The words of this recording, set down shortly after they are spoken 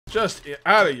Just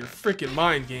out of your freaking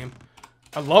mind, game.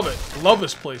 I love it. I love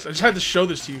this place. I just had to show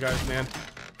this to you guys, man.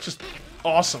 Just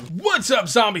awesome. What's up,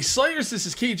 Zombie Slayers? This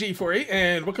is KJ48,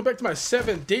 and welcome back to my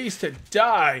 7 Days to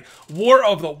Die War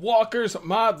of the Walkers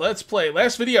mod Let's Play.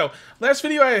 Last video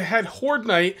I had Horde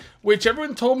Night, which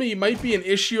everyone told me might be an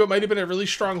issue. It might have been a really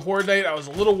strong Horde Night. I was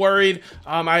a little worried.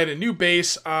 I had a new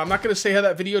base. I'm not going to say how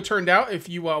that video turned out. If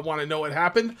you want to know what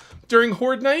happened during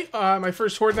Horde Night, my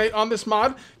first Horde Night on this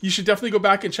mod, you should definitely go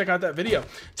back and check out that video.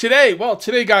 Today,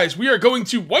 guys, we are going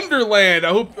to Wonderland.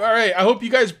 I hope you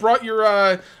guys brought your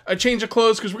a change of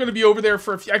clothes, because we're going to be over there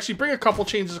for a few, actually bring a couple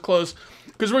changes of clothes,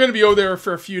 because we're going to be over there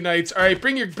for a few nights. All right,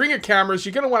 bring your cameras.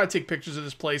 You're going to want to take pictures of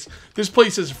this place. This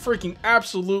place is freaking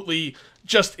absolutely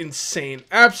just insane.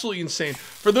 Absolutely insane.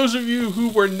 For those of you who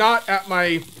were not at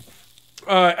my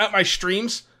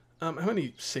streams, how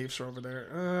many safes are over there?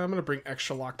 I'm going to bring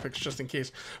extra lockpicks just in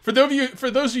case. For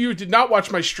those of you who did not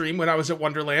watch my stream when I was at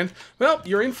Wonderland, well,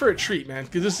 you're in for a treat, man,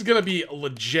 because this is going to be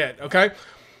legit, okay?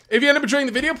 If you end up enjoying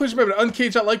the video, please remember to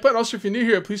uncage that like button. Also, if you're new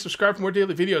here, please subscribe for more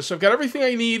daily videos. So I've got everything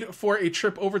I need for a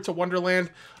trip over to Wonderland.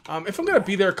 If I'm going to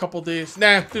be there a couple days,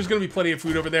 nah, there's going to be plenty of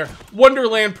food over there.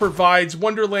 Wonderland provides.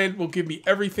 Wonderland will give me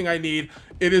everything I need.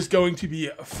 It is going to be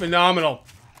phenomenal.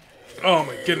 Oh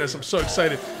my goodness, I'm so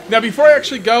excited. Now, before I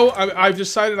actually go, I've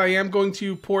decided I am going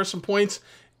to pour some points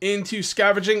into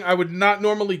scavenging. I would not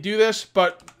normally do this,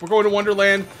 but we're going to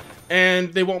Wonderland,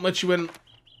 and they won't let you in.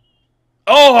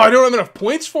 Oh, I don't have enough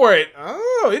points for it.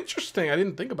 Oh, interesting. I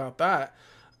didn't think about that.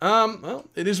 Well,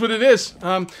 it is what it is.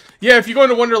 Yeah, if you go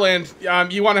into Wonderland,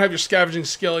 you want to have your scavenging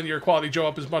skill and your quality Joe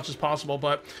up as much as possible,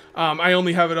 but I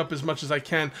only have it up as much as I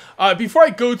can. Before I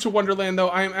go to Wonderland, though,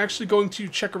 I am actually going to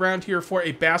check around here for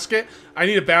a basket. I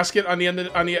need a basket on the end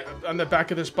of, on the back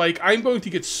of this bike. I'm going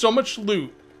to get so much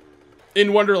loot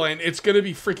in Wonderland, it's going to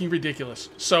be freaking ridiculous.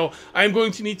 So I'm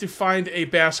going to need to find a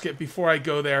basket before I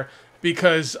go there.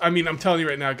 Because, I mean, I'm telling you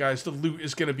right now, guys, the loot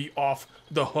is going to be off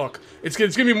the hook. It's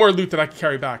going to be more loot than I can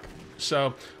carry back.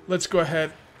 So, let's go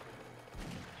ahead.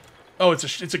 Oh,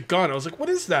 it's a gun. I was like, what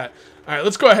is that? All right,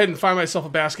 let's go ahead and find myself a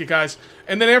basket, guys.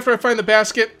 And then after I find the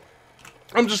basket,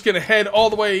 I'm just going to head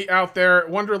all the way out there.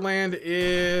 Wonderland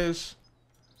is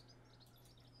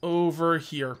over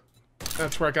here.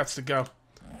 That's where I got to go.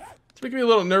 It's making me a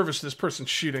little nervous, this person's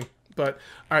shooting. But,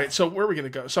 all right, so where are we going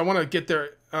to go? So I want to get there.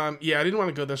 Yeah, I didn't want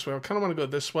to go this way. I kind of want to go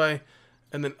this way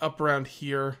and then up around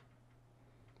here.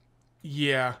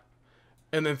 Yeah.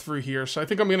 And then through here. So I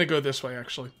think I'm going to go this way,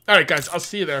 actually. All right, guys, I'll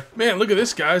see you there. Man, look at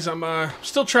this, guys. I'm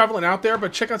still traveling out there,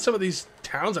 but check out some of these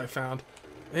towns I found.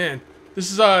 Man,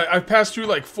 this is, I've passed through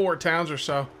like 4 towns or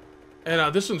so.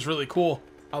 And this one's really cool.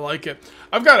 I like it.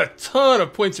 I've got a ton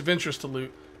of points of interest to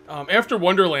loot. After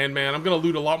Wonderland, man, I'm going to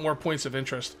loot a lot more points of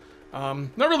interest.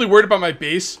 Not really worried about my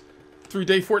base through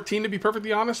day 14, to be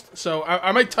perfectly honest. So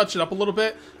I might touch it up a little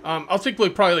bit. I'll take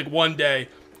probably like 1 day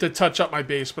to touch up my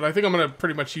base, but I think I'm going to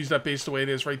pretty much use that base the way it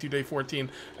is right through day 14.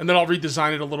 And then I'll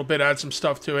redesign it a little bit, add some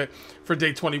stuff to it for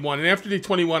day 21. And after day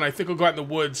 21, I think I'll go out in the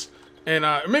woods. And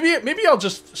maybe I'll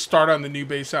just start on the new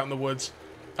base out in the woods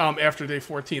after day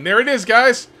 14. There it is,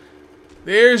 guys.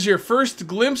 There's your first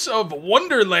glimpse of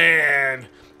Wonderland.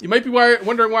 You might be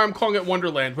wondering why I'm calling it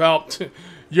Wonderland. Well,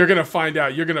 you're going to find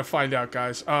out. You're going to find out,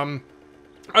 guys.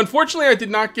 Unfortunately, I did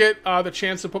not get the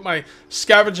chance to put my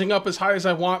scavenging up as high as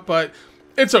I want, but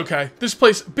it's okay. This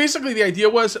place, basically the idea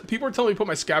was, people were telling me to put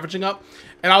my scavenging up,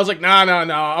 and I was like, nah. I'm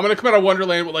going to come out of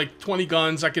Wonderland with like 20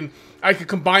 guns. I can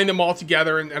combine them all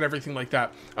together and everything like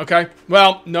that. Okay?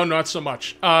 Well, no, not so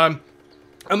much.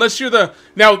 Unless you're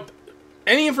now,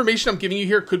 any information I'm giving you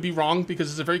here could be wrong because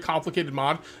it's a very complicated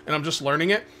mod, and I'm just learning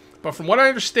it. But from what I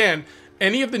understand,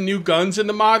 any of the new guns in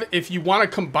the mod, if you want to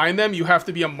combine them, you have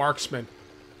to be a marksman.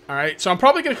 Alright, so I'm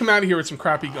probably going to come out of here with some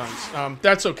crappy guns.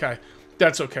 That's okay.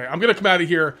 That's okay. I'm going to come out of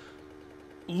here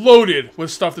loaded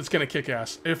with stuff that's going to kick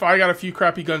ass. If I got a few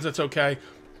crappy guns, that's okay.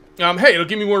 Hey, it'll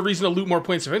give me more reason to loot more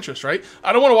points of interest, right?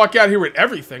 I don't want to walk out here with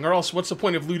everything, or else what's the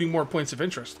point of looting more points of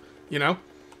interest, you know?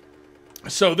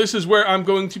 So this is where I'm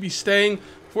going to be staying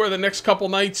for the next couple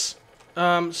nights.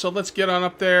 So let's get on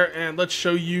up there and let's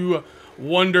show you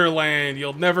Wonderland.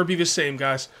 You'll never be the same,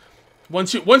 guys.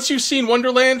 Once you've seen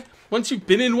Wonderland, once you've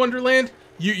been in Wonderland,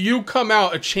 you come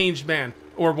out a changed man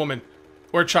or woman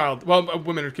or child. Well,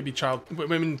 women, it could be child,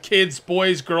 women, kids,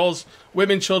 boys, girls,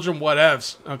 women, children,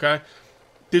 whatevs. Okay,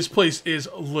 this place is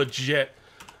legit.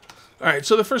 All right,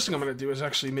 so the first thing I'm gonna do is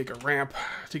actually make a ramp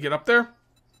to get up there.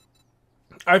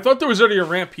 I thought there was already a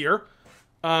ramp here,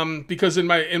 because in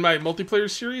my multiplayer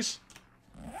series.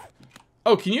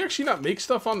 Oh, can you actually not make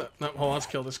stuff on the... No, hold on, let's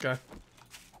kill this guy.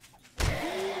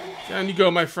 Down you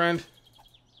go, my friend.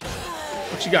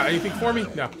 What you got? Anything for me?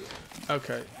 No.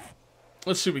 Okay.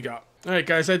 Let's see what we got. All right,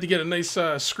 guys. I had to get a nice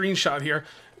screenshot here.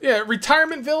 Yeah,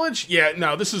 retirement village? Yeah,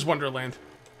 no, this is Wonderland.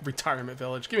 Retirement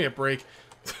village. Give me a break.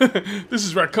 This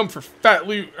is where I come for fat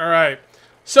loot. All right.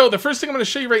 So the first thing I'm going to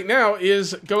show you right now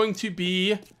is going to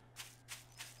be...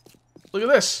 Look at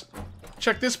this.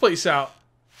 Check this place out.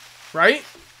 Right?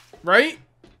 Right?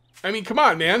 I mean, come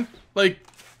on, man. Like,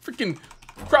 freaking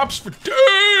crops for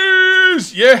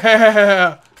days!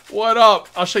 Yeah! What up?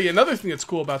 I'll show you another thing that's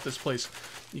cool about this place.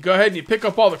 You go ahead and you pick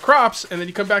up all the crops, and then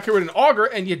you come back here with an auger,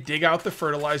 and you dig out the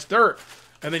fertilized dirt.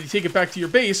 And then you take it back to your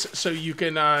base, so you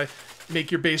can make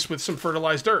your base with some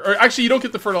fertilized dirt. Or actually, you don't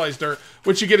get the fertilized dirt.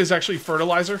 What you get is actually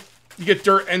fertilizer. You get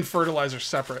dirt and fertilizer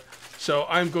separate. So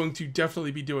I'm going to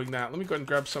definitely be doing that. Let me go ahead and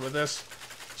grab some of this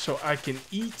so I can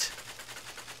eat.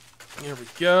 There we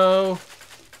go.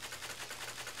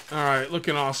 Alright,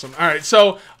 looking awesome. Alright,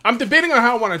 so I'm debating on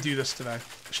how I want to do this today.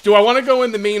 Do I want to go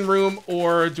in the main room,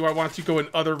 or do I want to go in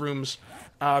other rooms?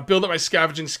 Build up my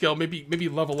scavenging skill, maybe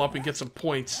level up and get some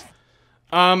points.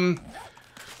 I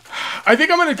think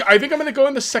I'm gonna go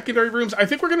in the secondary rooms. I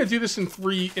think we're gonna do this in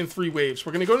three waves.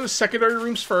 We're gonna go to the secondary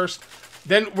rooms first.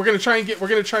 Then we're gonna try and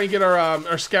get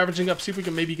our scavenging up. See if we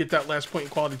can maybe get that last point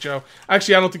in Quality Joe.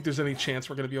 Actually, I don't think there's any chance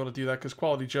we're gonna be able to do that because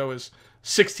Quality Joe is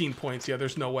 16 points. Yeah,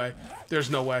 there's no way. There's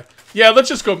no way. Yeah, let's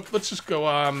just go.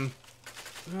 I'm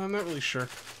not really sure.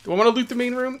 Do I want to loot the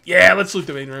main room? Yeah, let's loot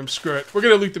the main room. Screw it. We're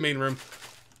gonna loot the main room.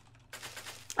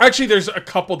 Actually, there's a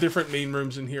couple different main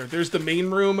rooms in here. There's the main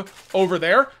room over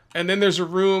there, and then there's a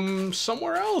room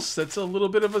somewhere else that's a little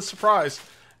bit of a surprise.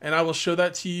 And I will show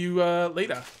that to you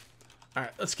later.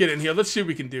 Alright, let's get in here. Let's see what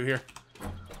we can do here.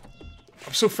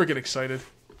 I'm so freaking excited.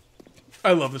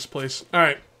 I love this place.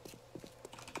 Alright.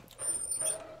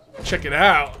 Check it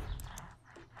out.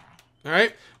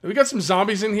 Alright. We got some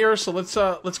zombies in here, so let's...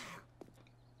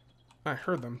 I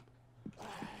heard them.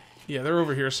 Yeah, they're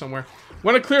over here somewhere.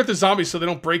 Want to clear out the zombies so they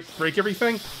don't break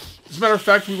everything. As a matter of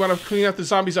fact, we want to clean out the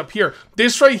zombies up here.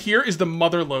 This right here is the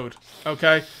mother lode,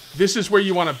 okay? This is where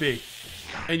you want to be.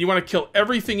 And you want to kill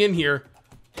everything in here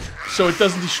so it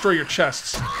doesn't destroy your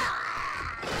chests.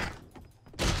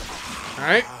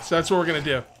 Alright, so that's what we're going to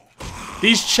do.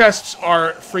 These chests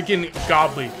are freaking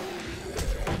godly.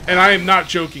 And I am not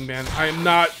joking, man. I am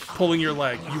not pulling your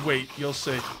leg. You wait, you'll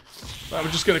see. I'm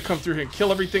just going to come through here and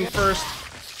kill everything first.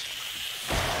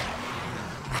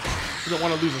 We don't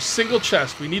want to lose a single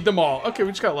chest. We need them all. Okay, we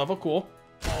just got a level. Cool.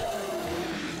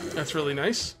 That's really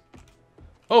nice.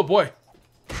 Oh, boy.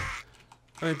 I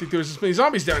didn't think there was this many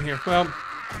zombies down here. Well,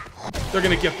 they're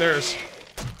going to get theirs.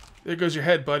 There goes your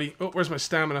head, buddy. Oh, where's my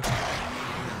stamina?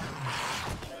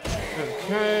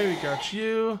 Okay, we got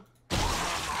you.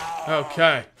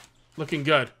 Okay. Looking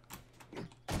good.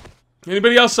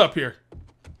 Anybody else up here?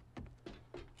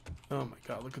 Oh my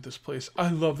god, look at this place. I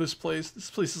love this place. This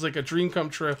place is like a dream come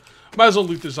true. Might as well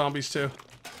loot the zombies too.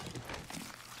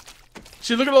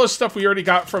 See, look at all this stuff we already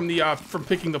got from the from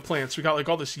picking the plants. We got like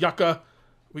all this yucca.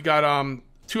 We got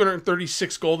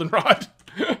 236 goldenrod.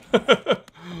 I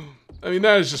mean,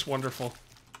 that is just wonderful.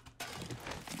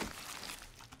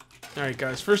 Alright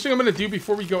guys, first thing I'm going to do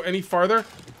before we go any farther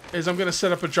is I'm going to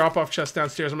set up a drop-off chest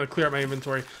downstairs. I'm going to clear out my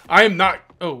inventory. I am not...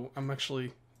 Oh, I'm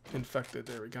actually infected.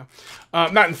 There we go.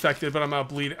 Not infected, but I'm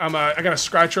bleeding. I got a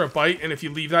scratch or a bite, and if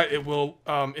you leave that, it will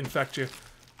infect you.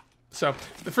 So,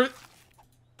 the first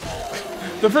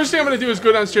thing I'm going to do is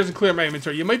go downstairs and clear my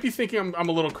inventory. You might be thinking I'm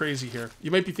a little crazy here. You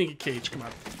might be thinking, Cage, come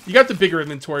on. You got the bigger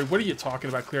inventory. What are you talking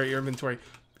about? Clear out your inventory.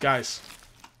 Guys,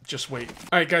 just wait.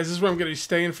 Alright, guys, this is where I'm going to be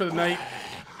staying for the night.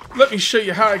 Let me show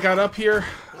you how I got up here.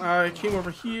 I came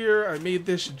over here. I made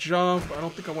this jump. I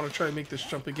don't think I want to try to make this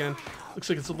jump again. Looks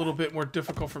like it's a little bit more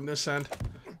difficult from this end.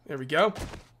 There we go.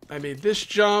 I made this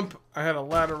jump. I had a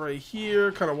ladder right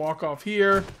here. Kind of walk off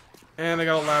here. And I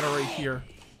got a ladder right here.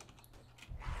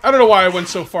 I don't know why I went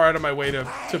so far out of my way to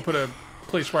put a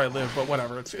place where I live, but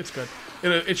whatever. It's good.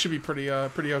 It should be pretty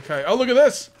okay. Oh, look at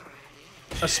this.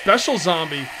 A special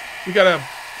zombie. We got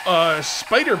a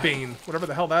spider bane. Whatever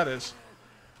the hell that is.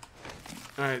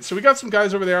 Alright, so we got some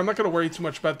guys over there. I'm not going to worry too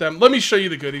much about them. Let me show you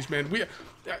the goodies, man.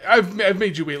 I've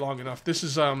made you wait long enough. This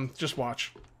is, just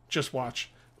watch. Just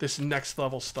watch. This next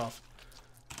level stuff.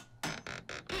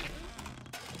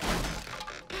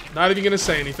 Not even going to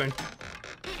say anything.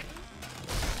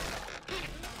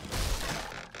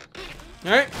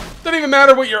 Alright? Doesn't even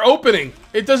matter what you're opening.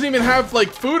 It doesn't even have, like,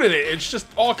 food in it. It's just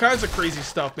all kinds of crazy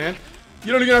stuff, man.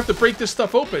 You don't even have to break this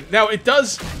stuff open. Now, it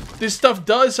does... This stuff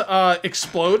does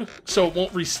explode, so it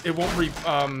won't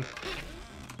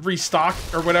restock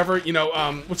or whatever. You know,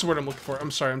 what's the word I'm looking for?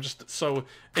 I'm sorry, I'm just so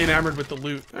enamored with the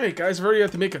loot. All right, guys, I've already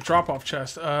had to make a drop-off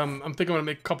chest. I'm thinking I'm gonna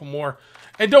make a couple more.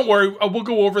 And don't worry, we'll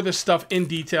go over this stuff in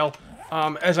detail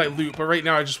as I loot. But right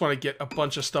now, I just want to get a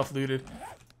bunch of stuff looted.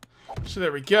 So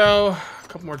there we go. A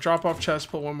couple more drop-off chests.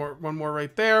 Put one more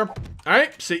right there. All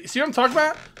right, see what I'm talking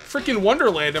about? Freaking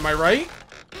Wonderland, am I right?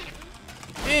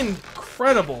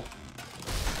 Incredible.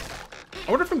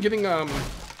 I wonder if I'm getting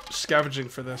scavenging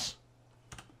for this.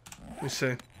 Let me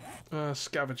see.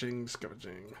 Scavenging.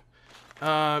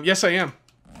 Yes, I am.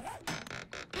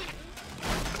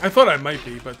 I thought I might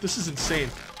be, but this is insane.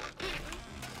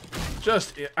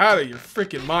 Just out of your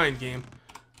freaking mind, game.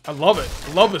 I love it.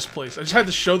 I love this place. I just had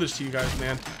to show this to you guys,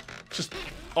 man. Just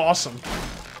awesome.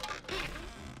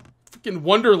 Freaking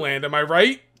Wonderland, am I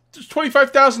right? There's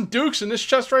 25,000 dukes in this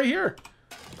chest right here.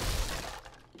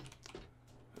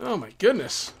 Oh my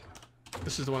goodness.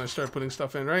 This is the one I started putting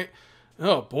stuff in, right?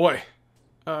 Oh boy.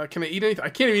 Can I eat anything? I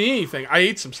can't even eat anything. I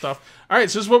ate some stuff. Alright,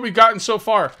 so this is what we've gotten so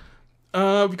far.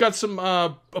 We've got some,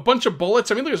 a bunch of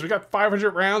bullets. I mean, look at this. We got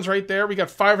 500 rounds right there. We got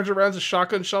 500 rounds of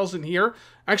shotgun shells in here.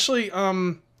 Actually,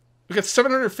 we got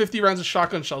 750 rounds of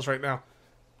shotgun shells right now.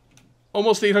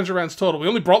 Almost 800 rounds total. We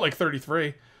only brought like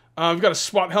 33. We've got a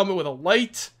SWAT helmet with a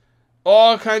light.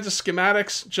 All kinds of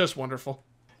schematics. Just wonderful.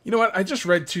 You know what? I just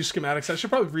read 2 schematics. I should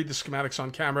probably read the schematics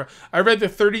on camera. I read the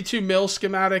 32 mil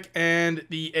schematic and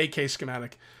the AK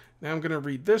schematic. Now I'm going to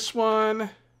read this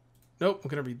one. Nope, I'm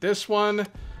going to read this one.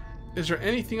 Is there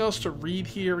anything else to read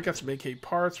here? We got some AK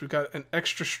parts. We've got an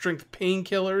extra strength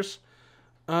painkillers.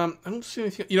 I don't see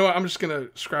anything. You know what? I'm just going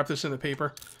to scrap this in the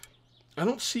paper. I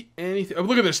don't see anything. Oh,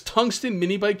 look at this. Tungsten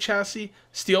mini bike chassis.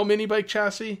 Steel mini bike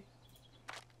chassis.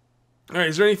 All right,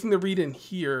 is there anything to read in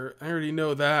here? I already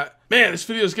know that. Man, this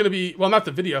video is going to be, well, not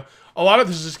the video. A lot of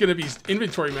this is going to be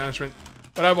inventory management,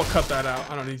 but I will cut that out.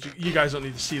 I don't need you guys don't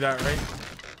need to see that, right?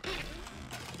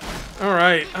 All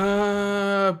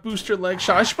right, booster leg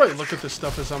shot. I should probably look at this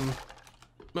stuff as I'm,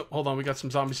 oh, hold on, we got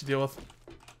some zombies to deal with.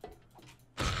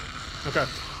 Okay,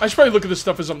 I should probably look at this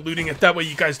stuff as I'm looting it. That way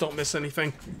you guys don't miss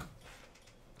anything.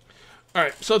 All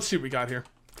right, so let's see what we got here.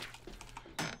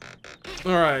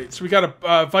 All right, so we got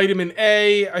a vitamin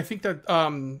A. I think that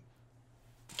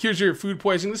cures your food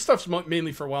poisoning. This stuff's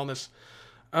mainly for wellness.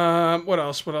 What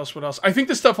else? I think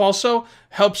this stuff also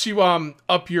helps you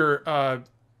up your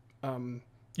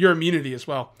immunity as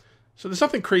well. So there's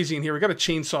nothing crazy in here. We got a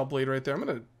chainsaw blade right there. I'm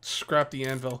gonna scrap the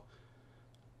anvil.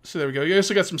 So there we go. You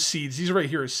also got some seeds. These right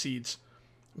here are seeds.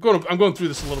 I'm going through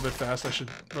this a little bit fast. I should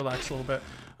relax a little bit.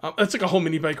 That's like a whole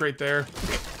mini bike right there.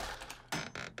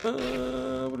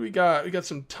 What do we got? We got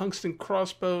some tungsten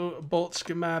crossbow bolt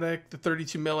schematic. The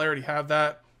 32 mil. I already have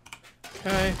that.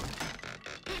 Okay.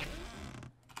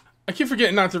 I keep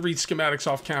forgetting not to read schematics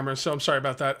off camera, so I'm sorry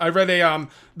about that. I read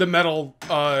the metal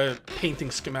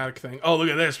painting schematic thing. Oh, look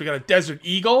at this. We got a Desert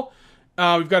Eagle.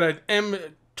 We've got an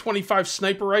M25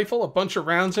 sniper rifle. A bunch of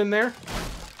rounds in there.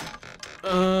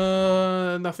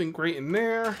 Nothing great in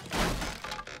there.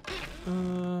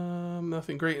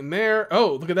 Nothing great in there.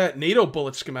 Oh, look at that NATO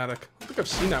bullet schematic. I don't think I've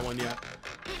seen that one yet.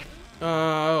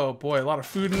 Oh boy, a lot of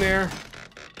food in there.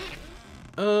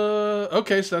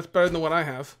 Okay, so that's better than what I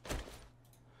have.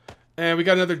 And we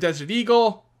got another Desert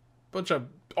Eagle. Bunch of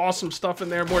awesome stuff in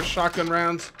there. More shotgun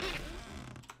rounds.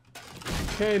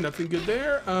 Okay, nothing good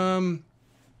there.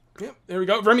 Yeah, there we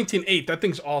go. Remington 8. That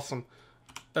thing's awesome.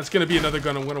 That's going to be another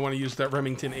gun I'm going to want to use, that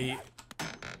Remington 8.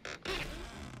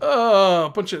 Oh, a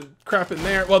bunch of crap in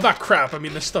there. Well, not crap. I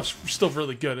mean, this stuff's still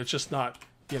really good. It's just not,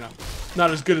 you know, not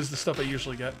as good as the stuff I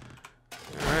usually get.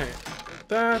 All right.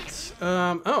 That,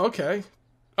 oh, okay.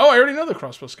 Oh, I already know the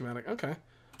crossbow schematic. Okay.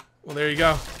 Well, there you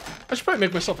go. I should probably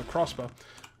make myself a crossbow.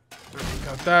 Right,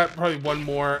 got that. Probably one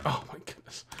more. Oh, my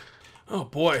goodness. Oh,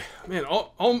 boy. Man, I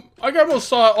almost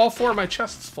saw all 4 of my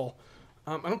chests full.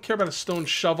 I don't care about a stone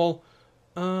shovel.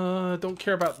 Don't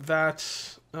care about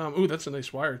that. Ooh, that's a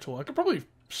nice wire tool. I could probably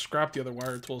scrap the other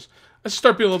wire tools. Let's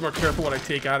start being a little more careful what I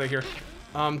take out of here.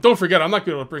 Don't forget, I'm not going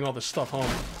to be able to bring all this stuff home.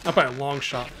 Not by a long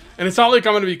shot. And it's not like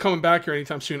I'm going to be coming back here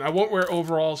anytime soon. I won't wear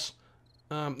overalls.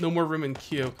 No more room in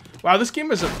queue. Wow, this game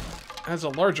has a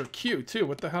larger queue, too.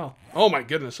 What the hell? Oh, my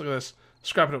goodness. Look at this.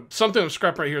 Scrap it up. Something I'm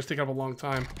scrapping right here is taking up a long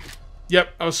time.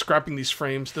 Yep, I was scrapping these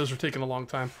frames. Those were taking a long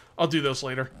time. I'll do those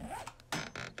later.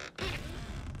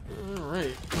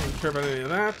 Alright. Don't care about any of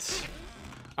that.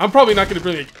 I'm probably not going to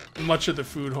bring much of the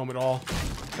food home at all.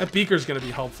 That beaker's going to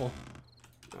be helpful.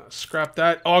 Scrap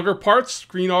that. Auger parts.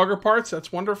 Green auger parts.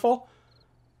 That's wonderful.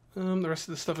 The rest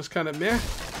of this stuff is kind of meh.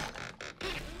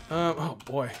 Oh,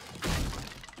 boy.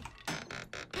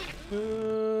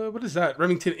 What is that?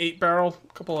 Remington 8 barrel.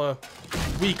 A couple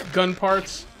of weak gun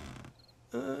parts.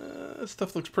 That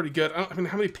stuff looks pretty good. I mean,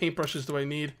 how many paintbrushes do I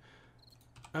need?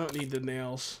 I don't need the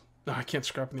nails. No, I can't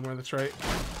scrap anymore. That's right.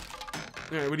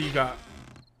 All right, what do you got?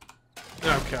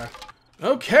 Okay.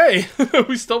 Okay.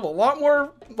 We still have a lot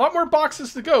more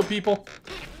boxes to go, people.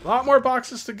 A lot more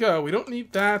boxes to go. We don't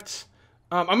need that.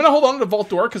 I'm going to hold on to the vault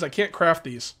door because I can't craft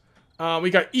these. We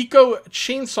got eco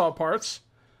chainsaw parts.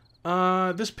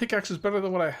 This pickaxe is better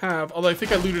than what I have. Although I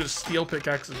think I looted a steel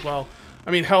pickaxe as well. I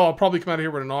mean, hell, I'll probably come out of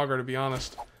here with an auger, to be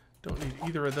honest. Don't need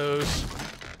either of those.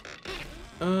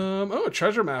 Oh, a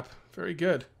treasure map. Very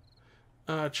good.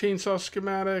 Chainsaw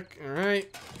schematic. All right.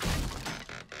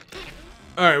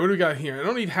 All right, what do we got here? I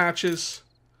don't need hatches.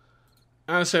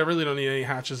 Honestly, I really don't need any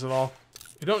hatches at all.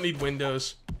 I don't need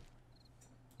windows.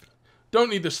 Don't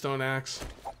need the stone axe.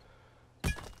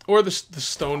 Or the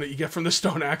stone that you get from the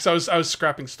stone axe. I was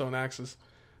scrapping stone axes.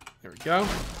 There we go.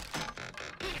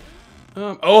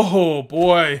 Oh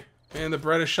boy, man, the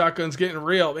Beretta shotgun's getting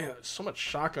real. Man, there's so much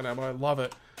shotgun ammo. I love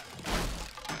it.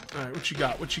 All right, what you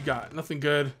got? What you got? Nothing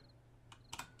good.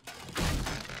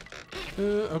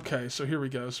 Okay, so here we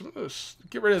go. So I'm gonna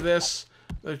get rid of this.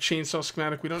 The chainsaw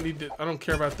schematic. We don't need to. I don't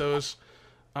care about those.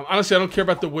 Honestly, I don't care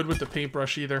about the wood with the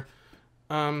paintbrush either.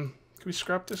 Can we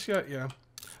scrap this yet? Yeah.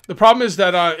 The problem is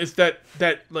that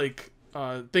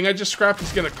thing I just scrapped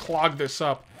is gonna clog this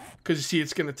up. Because you see,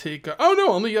 it's going to take... oh,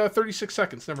 no, only 36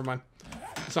 seconds. Never mind.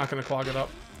 It's not going to clog it up.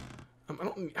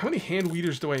 How many hand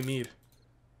weeders do I need?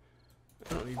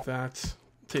 I don't need that.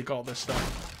 Take all this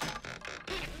stuff.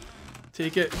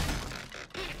 Take it.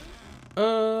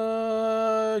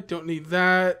 Don't need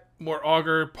that. More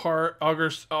auger parts.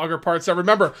 Now,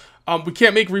 remember, we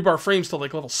can't make rebar frames till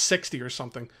like level 60 or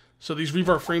something. So these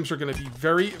rebar frames are going to be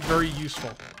very, very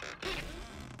useful.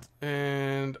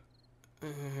 And...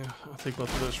 I'll take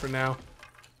both of those for now.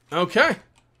 Okay.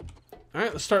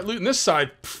 Alright, let's start looting this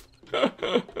side.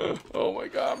 Oh my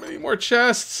god, many more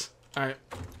chests. Alright,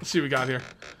 let's see what we got here.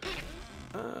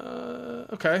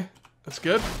 Okay. That's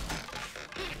good.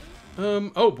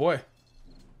 Oh boy.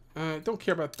 Don't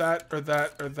care about that, or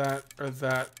that, or that, or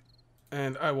that.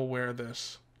 And I will wear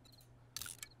this.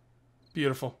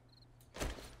 Beautiful.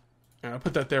 Alright, I'll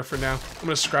put that there for now. I'm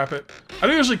gonna scrap it. I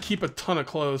don't usually keep a ton of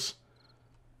clothes.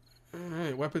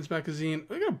 Alright, weapons magazine.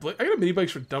 I got a mini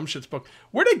bikes for dumb shits book.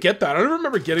 Where'd I get that? I don't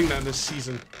remember getting that in this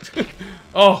season.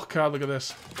 Oh god, look at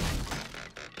this.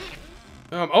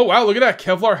 Oh wow, look at that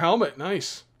Kevlar helmet.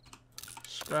 Nice.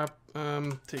 Scrap.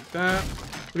 Take that.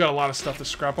 We got a lot of stuff to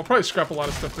scrap. I'll probably scrap a lot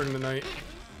of stuff during the night.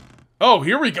 Oh,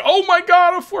 here we go. Oh my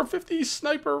god, a 450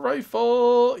 sniper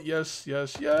rifle. Yes,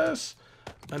 yes, yes.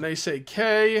 A nice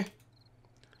AK.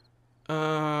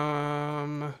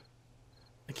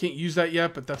 I can't use that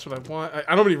yet, but that's what I want. I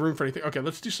don't have any room for anything. Okay,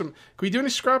 let's do some... Can we do any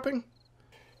scrapping?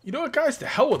 You know what, guys? To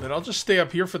hell with it. I'll just stay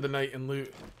up here for the night and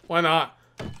loot. Why not?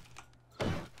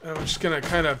 I'm just going to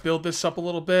kind of build this up a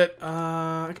little bit.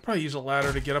 I could probably use a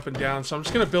ladder to get up and down, so I'm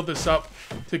just going to build this up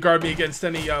to guard me against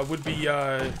any would-be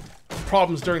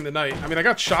problems during the night. I mean, I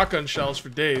got shotgun shells for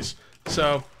days,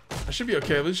 so I should be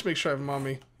okay. Let's just make sure I have them on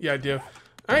me. Yeah, I do.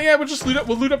 All right, yeah, we'll just loot up.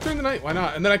 We'll loot up during the night. Why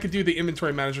not? And then I could do the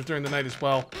inventory management during the night as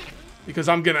well. Because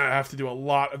I'm going to have to do a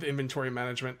lot of inventory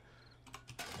management.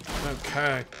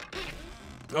 Okay.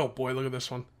 Oh boy, look at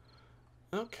this one.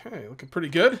 Okay, looking pretty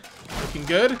good. Looking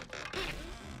good.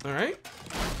 Alright.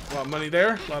 A lot of money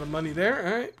there. A lot of money there.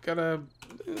 Alright, gotta...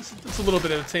 It's a little bit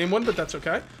of a tame one, but that's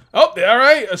okay. Oh,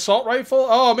 alright, assault rifle.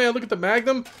 Oh man, look at the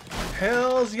Magnum.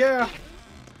 Hells yeah.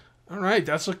 Alright,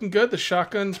 that's looking good. The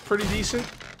shotgun's pretty decent.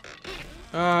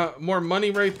 More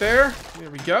money right there. There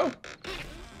we go.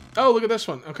 Oh, look at this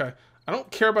one. Okay. I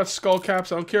don't care about skull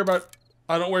caps. I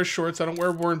don't wear shorts. I don't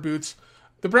wear worn boots.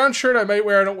 The brown shirt I might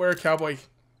wear. I don't wear cowboy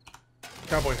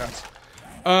hats.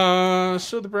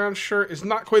 So the brown shirt is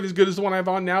not quite as good as the one I have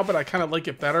on now, but I kind of like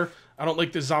it better. I don't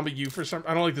like the Zombie U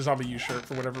I don't like the Zombie U shirt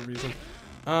for whatever reason.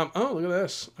 Oh, look at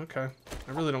this. Okay.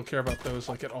 I really don't care about those,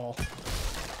 like, at all.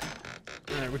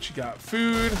 Alright, what you got?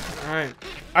 Food. Alright.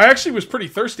 I actually was pretty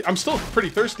thirsty. I'm still pretty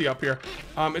thirsty up here.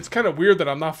 It's kind of weird that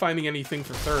I'm not finding anything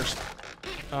for thirst.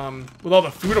 With all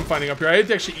the food I'm finding up here. I had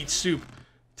to actually eat soup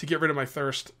to get rid of my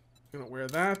thirst. I'm gonna wear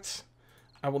that.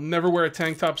 I will never wear a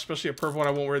tank top, especially a purple one.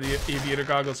 I won't wear the aviator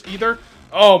goggles either.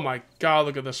 Oh my god,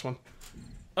 look at this one.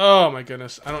 Oh my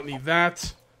goodness. I don't need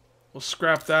that. We'll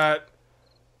scrap that.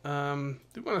 Do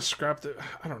we want to scrap the...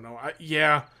 I don't know.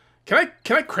 Yeah. Can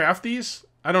I craft these?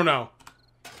 I don't know.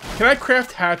 Can I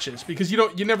craft hatches? Because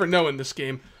you never know in this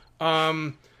game.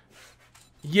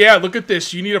 Yeah, look at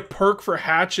this. You need a perk for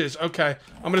hatches. Okay.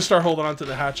 I'm gonna start holding on to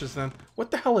the hatches then. What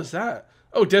the hell is that?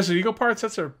 Oh, Desert Eagle parts?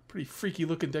 That's a pretty freaky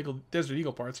looking Desert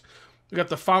Eagle parts. We got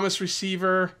the FAMAS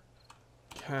receiver.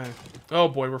 Okay. Oh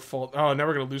boy, we're full. Oh, now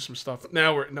we're gonna lose some stuff.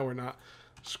 Now we're not.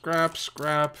 Scrap,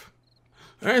 scrap.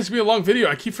 All right, it's gonna be a long video.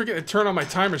 I keep forgetting to turn on my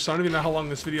timer, so I don't even know how long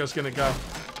this video is gonna go.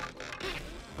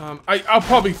 I'll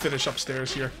probably finish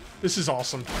upstairs here. This is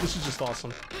awesome. This is just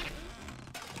awesome.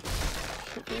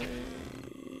 Okay.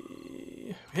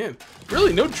 Man,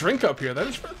 really no drink up here.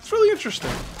 That's really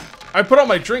interesting. I put all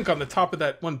my drink on the top of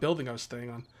that one building I was staying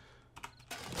on.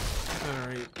 All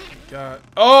right, got.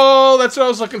 Oh, that's what I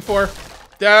was looking for.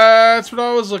 That's what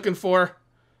I was looking for.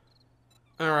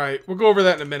 All right, we'll go over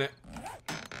that in a minute.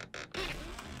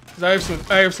 'Cause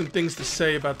I have some things to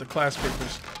say about the class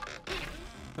papers.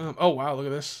 Oh wow, look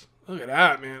at this. Look at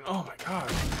that, man. Oh my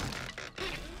god.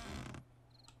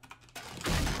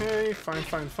 Okay, fine,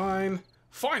 fine, fine.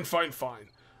 Fine, fine, fine.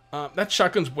 That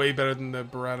shotgun's way better than the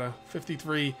Beretta.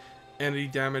 53 entity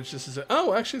damage. This is it.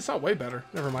 Oh, actually, it's not way better.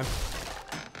 Never mind.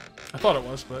 I thought it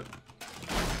was, but...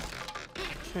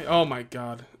 Okay, oh my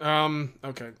god.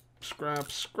 Okay.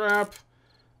 Scrap, scrap.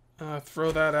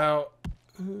 Throw that out.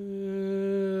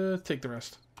 Take the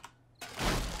rest.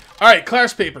 Alright,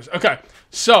 class papers. Okay,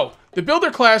 so, the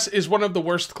Builder class is one of the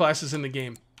worst classes in the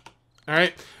game.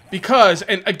 Alright? Because,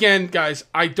 and again, guys,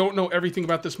 I don't know everything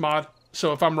about this mod,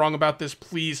 so if I'm wrong about this,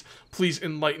 please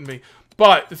enlighten me.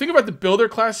 But, the thing about the Builder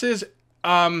class is,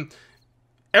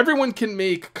 everyone can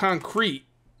make concrete,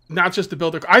 not just the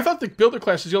Builder. I thought the Builder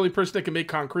class is the only person that can make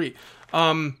concrete.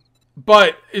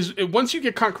 But once you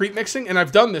get concrete mixing, and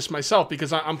I've done this myself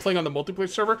because I'm playing on the multiplayer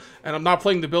server and I'm not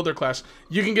playing the Builder class,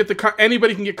 you can get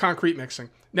anybody can get concrete mixing.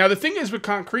 Now the thing is with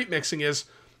concrete mixing is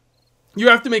you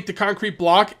have to make the concrete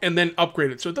block and then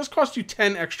upgrade it. So it does cost you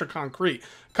 10 extra concrete.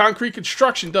 Concrete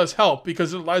construction does help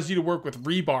because it allows you to work with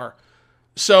rebar.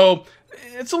 So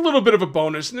it's a little bit of a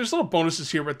bonus, and there's little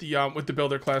bonuses here with the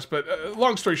Builder class. But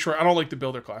long story short, I don't like the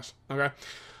Builder class. Okay,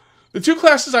 the two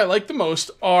classes I like the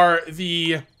most are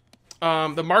the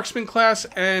Marksman class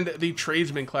and the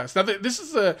Tradesman class. Now, this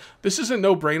is a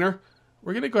no-brainer.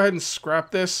 We're going to go ahead and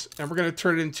scrap this, and we're going to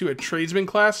turn it into a Tradesman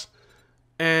class.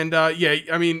 And, yeah,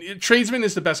 I mean, Tradesman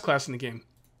is the best class in the game.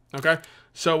 Okay?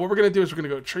 So, what we're going to do is we're going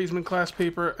to go Tradesman class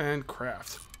paper and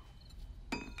craft.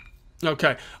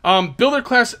 Okay. Builder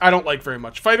class, I don't like very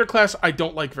much. Fighter class, I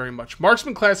don't like very much.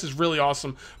 Marksman class is really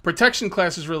awesome. Protection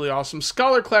class is really awesome.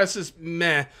 Scholar class is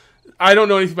meh. I don't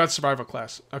know anything about survival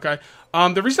class, okay?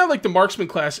 The reason I like the Marksman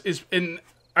class is,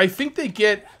 I think they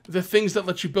get the things that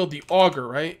let you build the auger,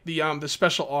 right? The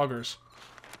special augers.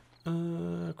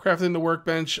 Crafting the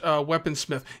workbench,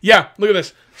 weaponsmith. Yeah, look at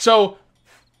this. So,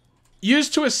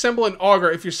 used to assemble an auger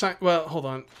if your science... Well, hold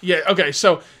on. Yeah, okay,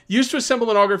 so, used to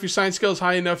assemble an auger if your science skill is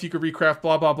high enough, you could recraft,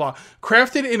 blah, blah, blah.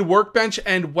 Crafted in workbench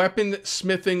and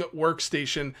weaponsmithing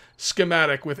workstation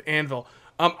schematic with anvil.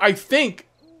 I think...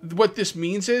 What this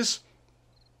means is,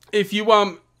 if you,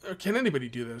 can anybody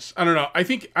do this? I don't know. I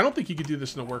don't think you could do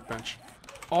this in a workbench.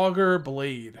 Auger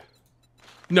blade.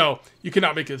 No, you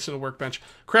cannot make this in a workbench.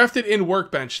 Crafted in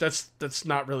workbench. That's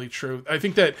not really true. I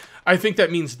think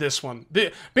that means this one.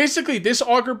 Basically, this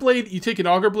auger blade, you take an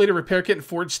auger blade, a repair kit, and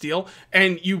forged steel,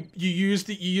 and you use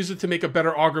it to make a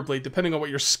better auger blade, depending on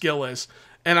what your skill is.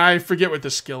 And I forget what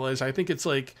the skill is. I think it's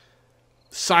like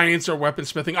science or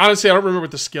weaponsmithing. Honestly, I don't remember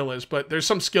what the skill is, but there's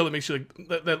some skill that makes you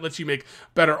that lets you make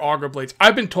better auger blades.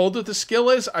 I've been told what the skill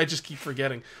is, I just keep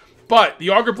forgetting. But the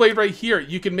auger blade right here,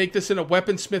 you can make this in a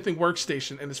weaponsmithing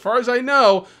workstation. And as far as I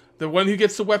know, the one who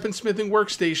gets the weaponsmithing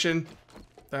workstation,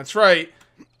 that's right,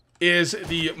 is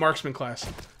the Marksman class.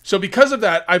 So because of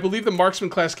that, I believe the Marksman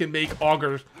class can make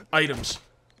auger items,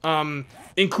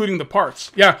 including the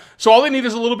parts. Yeah, so all they need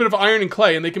is a little bit of iron and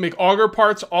clay, and they can make auger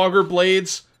parts, auger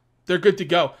blades. They're good to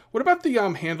go. What about the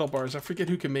handlebars? I forget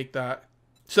who can make that.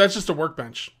 So that's just a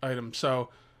workbench item. So,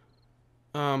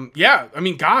 yeah, I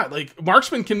mean, God, like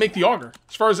Marksman can make the auger.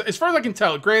 As far as I can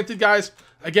tell. Granted, guys,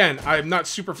 again, I'm not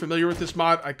super familiar with this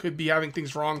mod. I could be having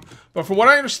things wrong, but from what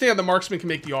I understand, the Marksman can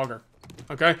make the auger.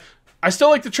 Okay, I still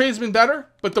like the Tradesman better,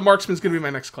 but the Marksman's gonna be my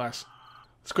next class.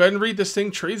 Let's go ahead and read this thing.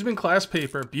 Tradesman class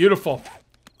paper. Beautiful,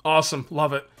 awesome,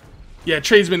 love it. Yeah,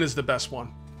 Tradesman is the best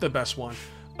one. The best one.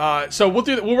 So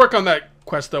we'll work on that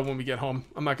quest though when we get home.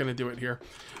 I'm not gonna do it here.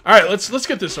 All right, let's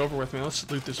get this over with, man. Let's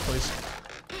loot this place.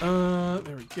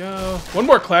 There we go. One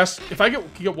more class. If I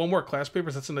get one more class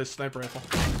papers, that's a nice sniper rifle.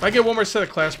 If I get one more set of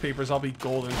class papers, I'll be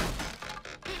golden.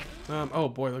 Oh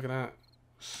boy, look at that.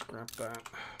 Scrap that.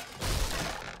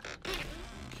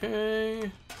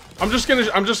 Okay. I'm just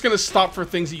gonna stop for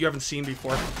things that you haven't seen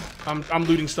before. I'm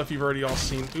looting stuff you've already all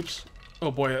seen. Oops.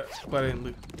 Oh boy, glad I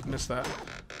didn't miss that.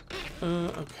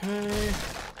 Okay.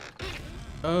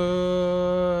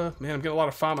 Man, I'm getting a lot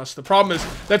of FAMAs. The problem is,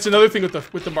 that's another thing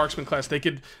with the marksman class. They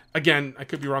could, again, I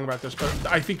could be wrong about this, but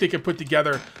I think they could put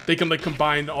together, they can like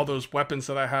combine all those weapons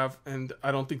that I have, and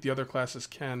I don't think the other classes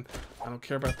can. I don't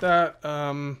care about that.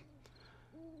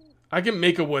 I can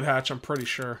make a wood hatch, I'm pretty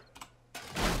sure.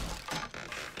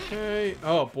 Okay.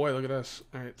 Oh boy, look at this.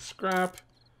 All right, scrap.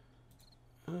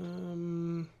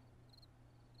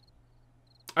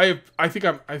 I think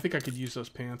I could use those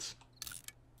pants.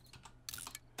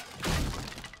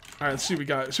 All right, let's see what we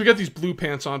got. So we got these blue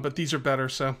pants on, but these are better,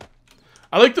 so.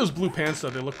 I like those blue pants, though.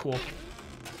 They look cool.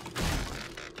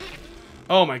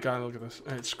 Oh, my God. Look at this.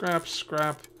 All right, scrap,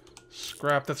 scrap,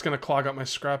 scrap. That's going to clog up my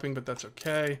scrapping, but that's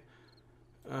okay.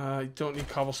 I don't need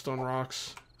cobblestone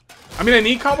rocks. I mean, I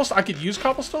need cobblestone. I could use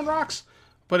cobblestone rocks,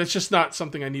 but it's just not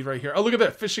something I need right here. Oh, look at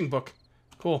that fishing book.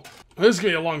 Cool. This is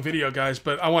going to be a long video, guys,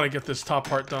 but I want to get this top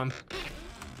part done.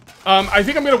 I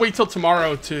think I'm going to wait till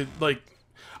tomorrow to, like,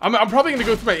 I'm probably going to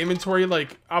go through my inventory,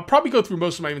 like, I'll probably go through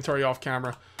most of my inventory off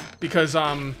camera, because,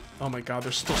 oh my God,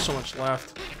 there's still so much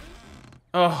left.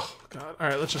 Oh, God.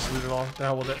 Alright, let's just loot it all. The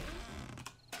hell with it.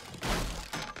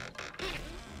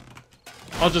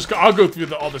 I'll go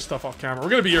through all this stuff off camera. We're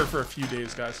going to be here for a few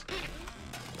days, guys.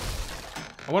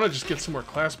 I want to just get some more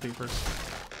class papers.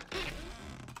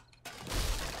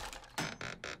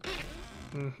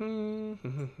 One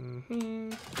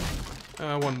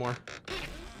more.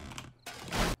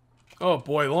 Oh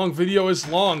boy, long video is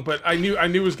long, but I knew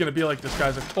it was gonna be like this,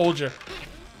 guys. I told you.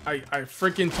 I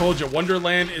freaking told you.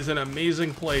 Wonderland is an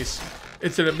amazing place.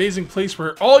 It's an amazing place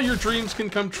where all your dreams can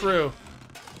come true.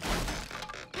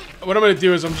 What I'm gonna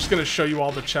do is I'm just gonna show you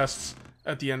all the chests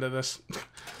at the end of this.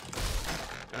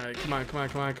 Alright, come on, come on,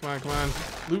 come on, come on, come on.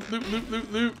 Loot, loot, loot,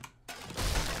 loot, loot.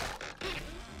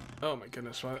 Oh my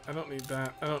goodness, I don't need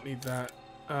that. I don't need that.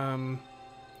 I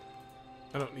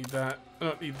don't need that. I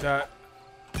don't need that.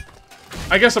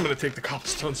 I guess I'm gonna take the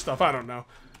cobblestone stuff. I don't know.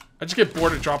 I just get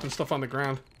bored of dropping stuff on the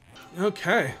ground.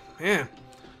 Okay, man.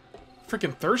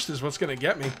 Freaking thirst is what's gonna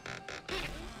get me.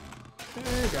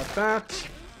 Okay, got that.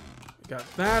 Got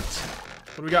that.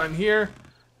 What do we got in here?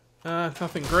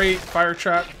 Nothing great. Fire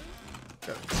trap.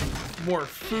 Got some more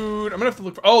food. I'm gonna have to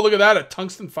look for. Oh, look at that! A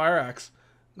tungsten fire axe.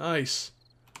 Nice.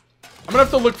 I'm gonna have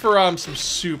to look for some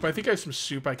soup. I think I have some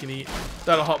soup I can eat.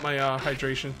 That'll help my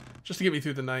hydration, just to get me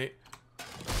through the night.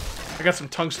 I got some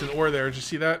tungsten ore there. Did you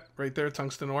see that? Right there,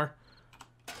 tungsten ore.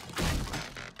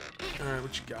 Alright,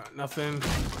 what you got? Nothing.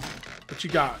 What you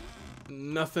got?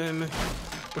 Nothing.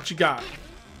 What you got?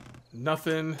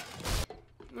 Nothing.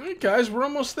 Alright, guys, we're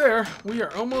almost there. We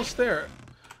are almost there.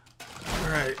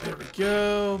 Alright, there we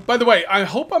go. By the way, I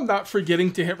hope I'm not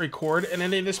forgetting to hit record at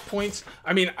any of this points.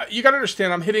 I mean, you gotta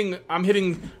understand, I'm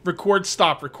hitting record,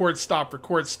 stop, record, stop,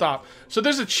 record, stop. So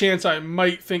there's a chance I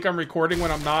might think I'm recording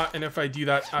when I'm not, and if I do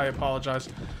that, I apologize.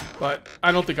 But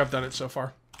I don't think I've done it so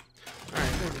far.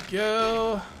 Alright, there we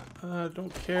go.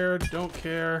 Don't care, don't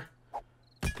care.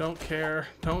 Don't care,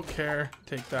 don't care.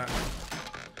 Take that.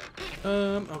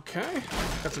 Okay.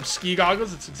 Got some ski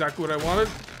goggles, that's exactly what I wanted.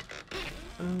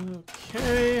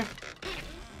 Okay.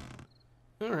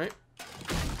 Alright.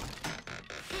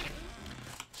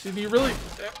 See, do you really...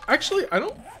 Actually, I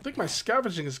don't think my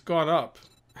scavenging has gone up.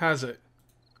 Has it?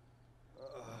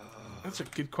 That's a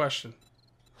good question.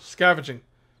 Scavenging.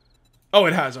 Oh,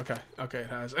 it has. Okay. Okay, it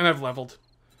has. And I've leveled.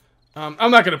 I'm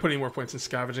not going to put any more points in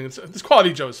scavenging. This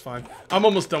Quality Joe is fine. I'm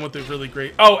almost done with the really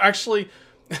great... Oh, actually,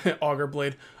 Auger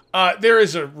Blade. There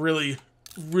is a really,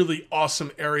 really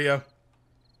awesome area.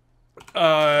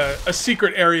 A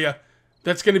secret area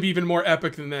that's going to be even more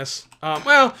epic than this.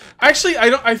 Well, actually,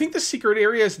 I think the secret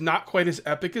area is not quite as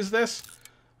epic as this,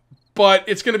 but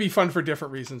it's going to be fun for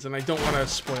different reasons, and I don't want to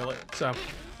spoil it. So,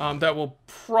 that will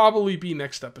probably be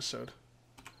next episode.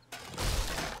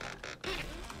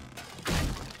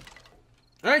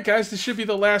 All right, guys, this should be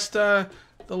the last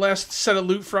set of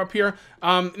loot for up here.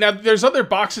 Now there's other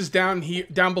boxes down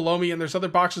below me, and there's other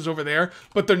boxes over there,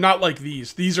 but they're not like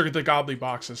these. These are the godly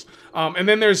boxes. And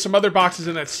then there's some other boxes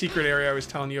in that secret area I was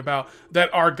telling you about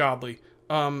that are godly.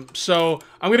 So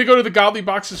I'm gonna go to the godly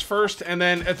boxes first, and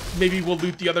then maybe we'll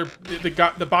loot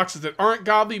the boxes that aren't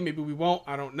godly. Maybe we won't.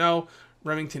 I don't know.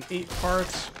 Remington 8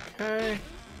 parts. Okay.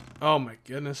 Oh my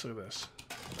goodness, look at this.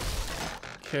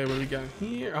 Okay, what do we got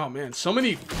here? Oh man, so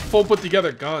many full put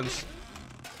together guns.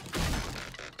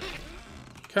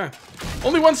 Okay.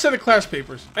 Only one set of class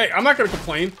papers. Hey, I'm not gonna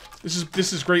complain.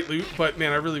 This is great loot, but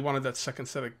man, I really wanted that second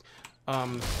set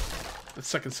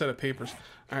of papers.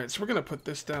 Alright, so we're gonna put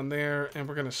this down there, and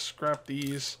we're gonna scrap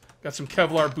these. Got some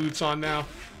Kevlar boots on now.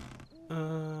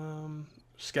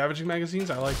 Scavenging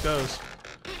magazines, I like those.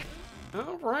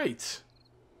 Alright.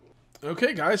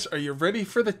 Okay, guys, are you ready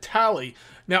for the tally?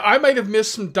 Now, I might have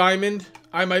missed some diamond.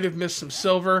 I might have missed some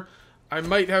silver. I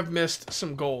might have missed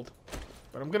some gold.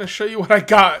 But I'm going to show you what I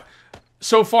got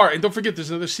so far. And don't forget, there's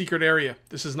another secret area.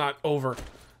 This is not over. All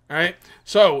right?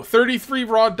 So, 33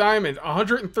 raw diamond,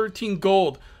 113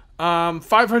 gold,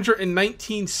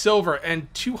 519 silver,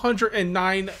 and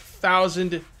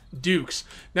 209,000 dukes.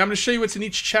 Now, I'm going to show you what's in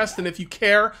each chest. And if you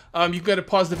care, you can go to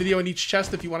pause the video in each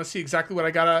chest if you want to see exactly what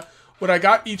I got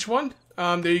each one.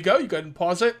 There you go. You go ahead and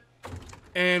pause it.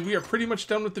 And we are pretty much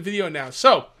done with the video now.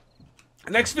 So,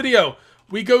 next video,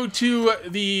 we go to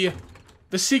the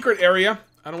secret area.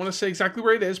 I don't want to say exactly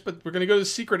where it is, but we're going to go to the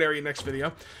secret area next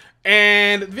video.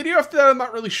 And the video after that, I'm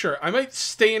not really sure. I might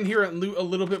stay in here and loot a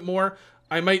little bit more.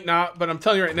 I might not, but I'm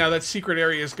telling you right now, that secret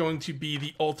area is going to be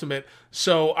the ultimate.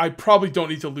 So I probably don't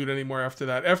need to loot anymore after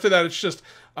that. After that, it's just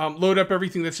load up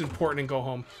everything that's important and go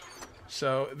home.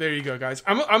 So there you go, guys.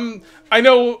 I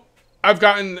know I've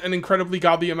gotten an incredibly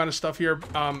godly amount of stuff here.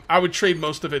 I would trade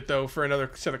most of it though for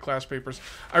another set of class papers.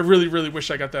 I really, really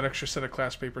wish I got that extra set of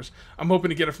class papers. I'm hoping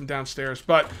to get it from downstairs,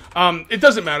 but it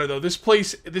doesn't matter though. This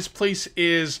place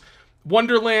is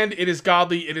Wonderland. It is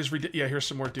godly. It is yeah. Here's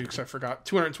some more dukes. I forgot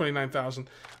 229,000,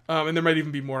 and there might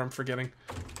even be more. I'm forgetting.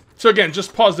 So again,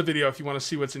 just pause the video if you want to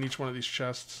see what's in each one of these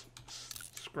chests.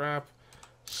 Scrap,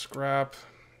 scrap.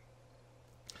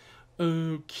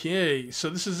 Okay, so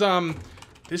this has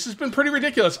been pretty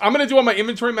ridiculous. I'm going to do all my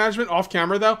inventory management off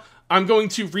camera, though. I'm going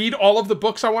to read all of the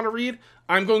books I want to read.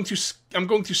 I'm going to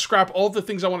scrap all of the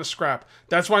things I want to scrap.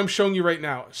 That's why I'm showing you right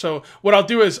now. So what I'll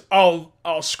do is I'll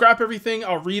scrap everything,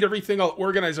 I'll read everything, I'll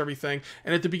organize everything,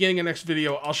 and at the beginning of next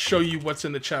video, I'll show you what's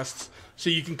in the chests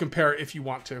so you can compare it if you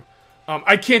want to.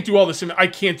 I can't do all this. I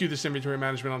can't do this inventory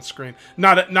management on screen.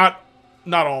 Not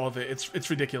all of it. It's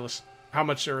ridiculous how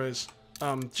much there is.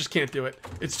 Just can't do it.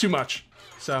 It's too much.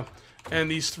 So.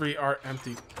 And these three are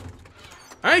empty.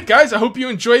 Alright, guys, I hope you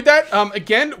enjoyed that.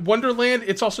 Again, Wonderland,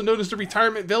 it's also known as the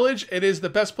Retirement Village. It is the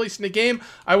best place in the game.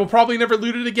 I will probably never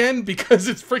loot it again because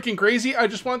it's freaking crazy. I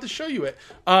just wanted to show you it.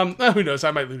 Who knows? I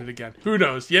might loot it again. Who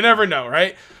knows? You never know,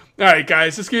 right? Alright,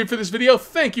 guys, that's it for this video.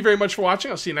 Thank you very much for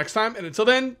watching. I'll see you next time. And until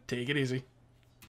then, take it easy.